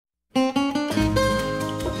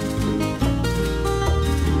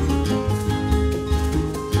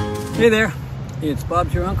Hey there, it's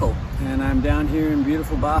Bob's your uncle, and I'm down here in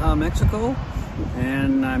beautiful Baja, Mexico,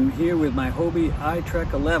 and I'm here with my Hobie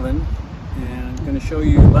iTrek 11, and I'm going to show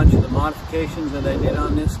you a bunch of the modifications that I did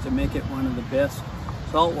on this to make it one of the best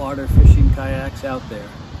saltwater fishing kayaks out there.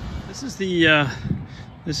 This is the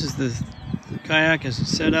kayak as it's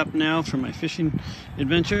set up now for my fishing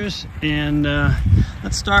adventures, and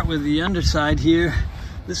let's start with the underside here.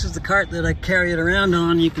 This is the cart that I carry it around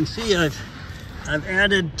on. You can see I've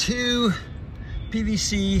added 2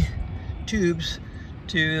 PVC tubes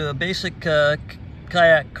to a basic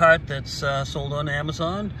kayak cart that's sold on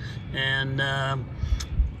Amazon, and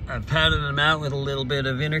I've padded them out with a little bit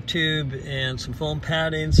of inner tube and some foam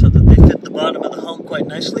padding so that they fit the bottom of the hull quite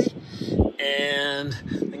nicely. And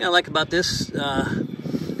the thing I like about this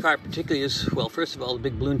cart particularly is, well, first of all, the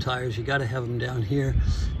big balloon tires. You got to have them down here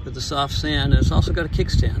with the soft sand, and it's also got a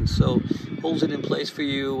kickstand, so holds it in place for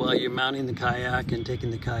you while you're mounting the kayak and taking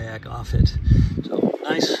the kayak off it. So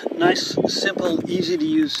nice, simple, easy to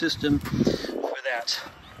use system for that.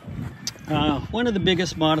 One of the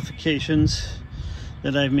biggest modifications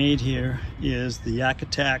that I've made here is the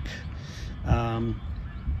iTrek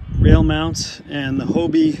rail mounts and the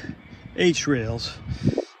Hobie H rails.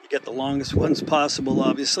 You get the longest ones possible,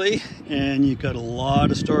 obviously, and you've got a lot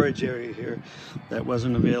of storage area here that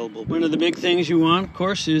wasn't available. One of the big things you want, of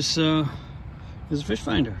course, is a fish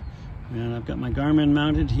finder, and I've got my Garmin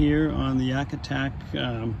mounted here on the iTrek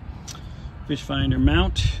fish finder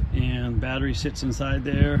mount, and battery sits inside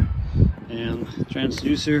there, and the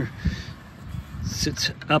transducer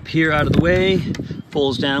sits up here out of the way,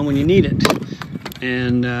 folds down when you need it.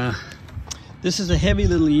 And this is a heavy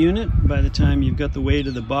little unit by the time you've got the weight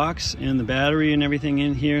of the box and the battery and everything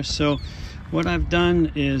in here. So what I've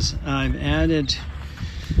done is I've added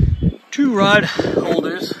 2 rod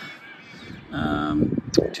holders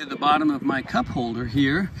to the bottom of my cup holder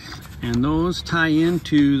here, and those tie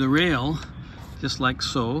into the rail just like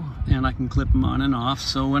so, and I can clip them on and off.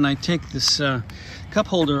 So when I take this cup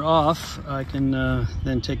holder off, I can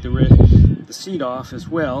then take the seat off as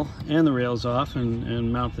well, and the rails off,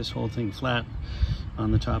 and mount this whole thing flat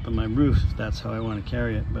on the top of my roof if that's how I want to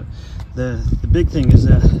carry it. But the big thing is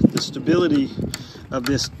that the stability of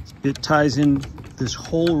this, it ties in this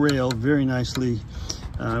whole rail very nicely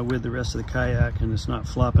with the rest of the kayak, and it's not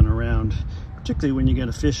flopping around, particularly when you get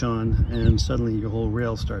a fish on and suddenly your whole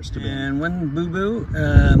rail starts to bend. And one boo-boo,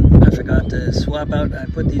 I forgot to swap out. I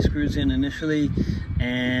put these screws in initially,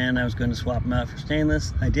 and I was going to swap them out for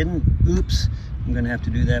stainless. I didn't. Oops. I'm going to have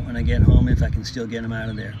to do that when I get home if I can still get them out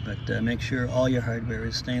of there. But make sure all your hardware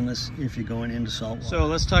is stainless if you're going into salt water. So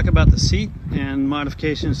let's talk about the seat and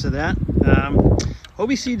modifications to that.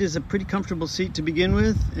 Hobie seat is a pretty comfortable seat to begin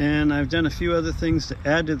with, and I've done a few other things to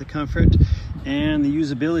add to the comfort and the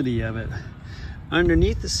usability of it.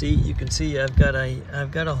 Underneath the seat, you can see I've got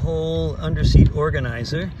a whole underseat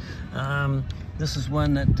organizer. This is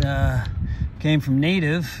one that came from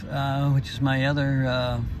Native, which is my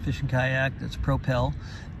other fishing kayak that's Propel,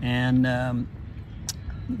 and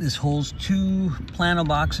this holds 2 plano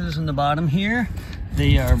boxes in the bottom here.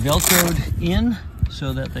 They are velcroed in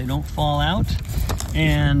so that they don't fall out,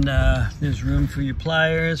 and there's room for your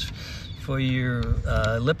pliers, for your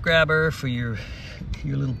lip grabber, for your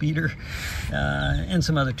little beater, and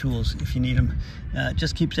some other tools if you need them. It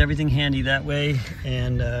just keeps everything handy that way,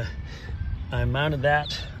 and I mounted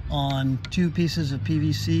that on 2 pieces of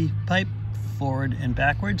PVC pipe, forward and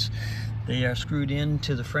backwards. They are screwed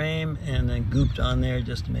into the frame and then gooped on there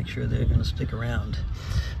just to make sure they're going to stick around.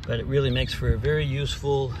 But it really makes for a very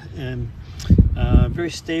useful and very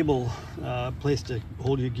stable place to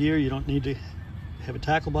hold your gear. You don't need to have a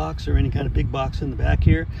tackle box or any kind of big box in the back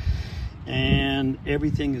here, and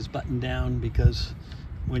everything is buttoned down, because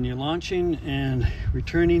when you're launching and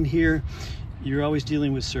returning here, you're always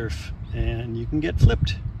dealing with surf, and you can get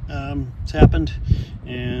flipped. It's happened,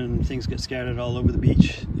 and things get scattered all over the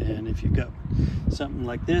beach. And if you've got something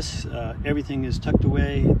like this, everything is tucked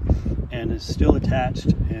away and is still attached,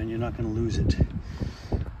 and you're not going to lose it.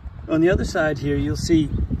 On the other side here, you'll see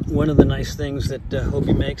one of the nice things that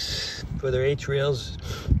Hobie makes for their H rails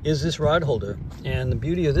is this rod holder. And the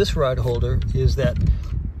beauty of this rod holder is that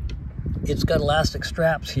it's got elastic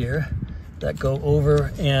straps here that go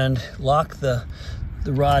over and lock the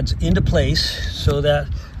rods into place, so that,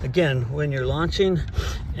 again, when you're launching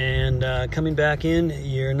and coming back in,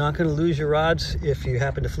 you're not going to lose your rods if you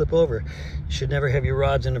happen to flip over. You should never have your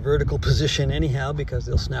rods in a vertical position anyhow, because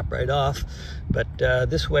they'll snap right off. But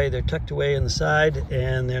this way they're tucked away in the side,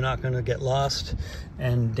 and they're not going to get lost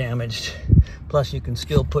and damaged. Plus you can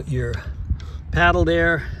still put your paddle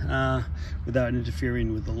there without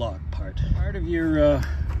interfering with the lock part. Part of your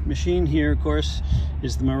machine here, of course,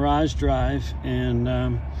 is the Mirage drive,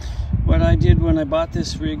 and what I did when I bought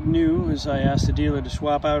this rig new is I asked the dealer to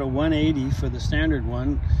swap out a 180 for the standard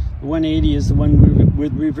one. The 180 is the one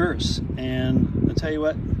with reverse, and I'll tell you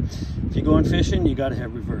what, if you're going fishing, you got to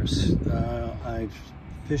have reverse. I've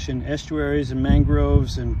fished in estuaries and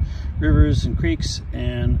mangroves and rivers and creeks,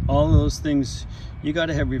 and all those things, you got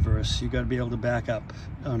to have reverse. You got to be able to back up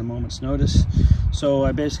on a moment's notice. So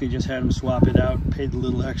I basically just had them swap it out, paid a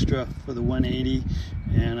little extra for the 180,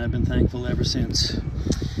 and I've been thankful ever since.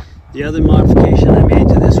 The other modification I made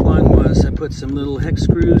to this one was I put some little hex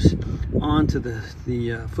screws onto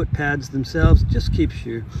the foot pads themselves. It just keeps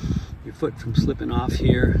your foot from slipping off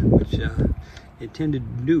here, which it tended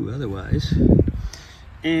to do otherwise.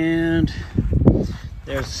 And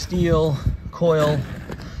there's a steel coil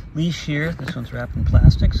leash here. This one's wrapped in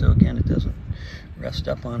plastic, so again, it doesn't rust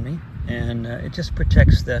up on me, and it just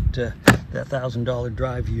protects that $1,000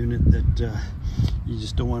 drive unit that you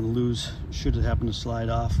just don't want to lose should it happen to slide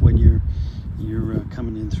off when you're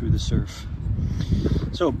coming in through the surf.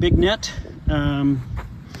 So big net,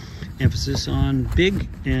 emphasis on big,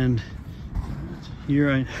 and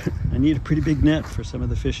here I need a pretty big net for some of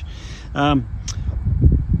the fish.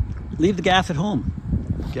 Leave the gaff at home.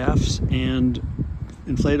 Gaffs and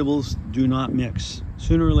inflatables do not mix.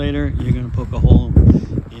 Sooner or later, you're going to poke a hole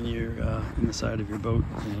in the side of your boat,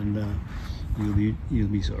 and you'll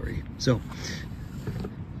be sorry. So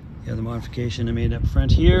the other modification I made up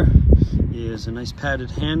front here is a nice padded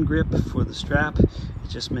hand grip for the strap. It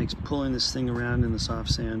just makes pulling this thing around in the soft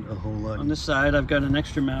sand a whole lot. On this side, I've got an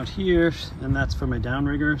extra mount here, and that's for my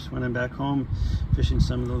downriggers when I'm back home fishing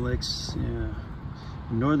some of the lakes.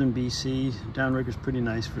 In northern BC, downrigger's pretty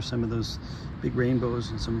nice for some of those big rainbows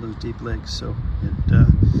and some of those deep lakes, so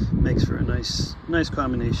it makes for a nice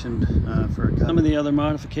combination for a couple. Some of the other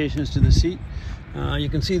modifications to the seat, you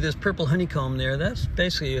can see this purple honeycomb there. That's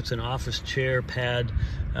basically, it's an office chair pad.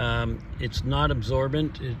 It's not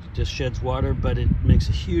absorbent, it just sheds water, but it makes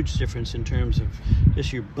a huge difference in terms of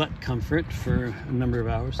just your butt comfort for a number of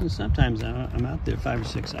hours. And sometimes I'm out there 5 or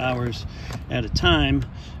 6 hours at a time,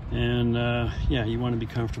 and yeah, you want to be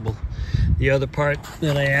comfortable. The other part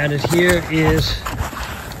that I added here is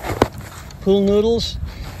pool noodles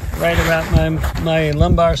right around my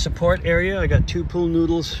lumbar support area. I got 2 pool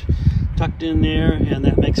noodles tucked in there, and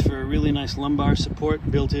that makes for a really nice lumbar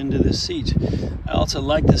support built into this seat. I also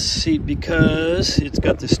like this seat because it's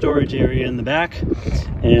got the storage area in the back,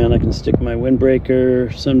 and I can stick my windbreaker,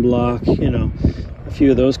 sunblock, you know, a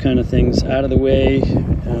few of those kind of things out of the way,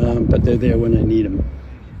 but they're there when I need them.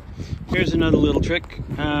 Here's another little trick.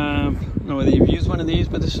 I don't know whether you've used one of these,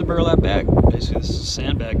 but this is a burlap bag. Basically, this is a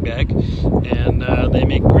sandbag bag, and they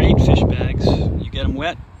make great fish bags. You get them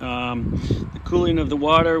wet. The cooling of the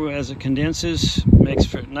water as it condenses makes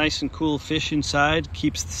for nice and cool fish inside,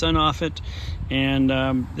 keeps the sun off it, and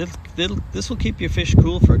this will keep your fish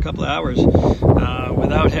cool for a couple of hours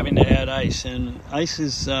without having to add ice. And ice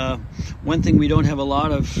is one thing we don't have a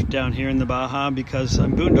lot of down here in the Baja because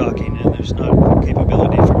I'm boondocking and there's not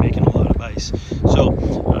capability for making a lot of ice. So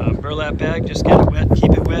burlap bag, just get it wet,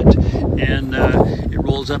 keep it wet, and it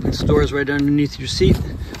rolls up and stores right underneath your seat,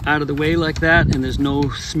 out of the way like that, and there's no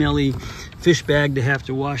smelly fish bag to have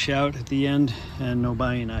to wash out at the end, and no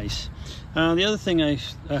buying ice. The other thing I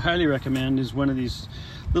highly recommend is one of these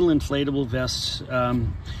little inflatable vests.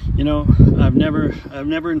 You know, I've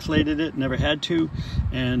never inflated it, never had to,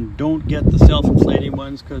 and don't get the self-inflating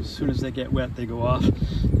ones because as soon as they get wet they go off,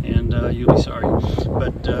 and you'll be sorry.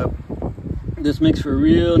 But this makes for a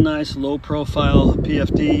real nice low profile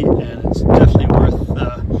PFD, and it's definitely worth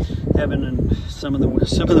having in some of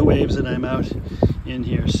the waves that I'm out in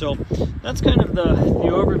here. So that's kind of the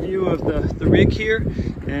overview of the rig here,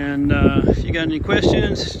 and if you got any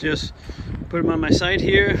questions, just put them on my site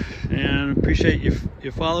here, and appreciate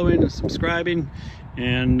you following and subscribing,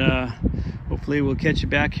 and hopefully we'll catch you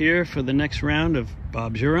back here for the next round of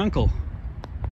Bob's Your Uncle.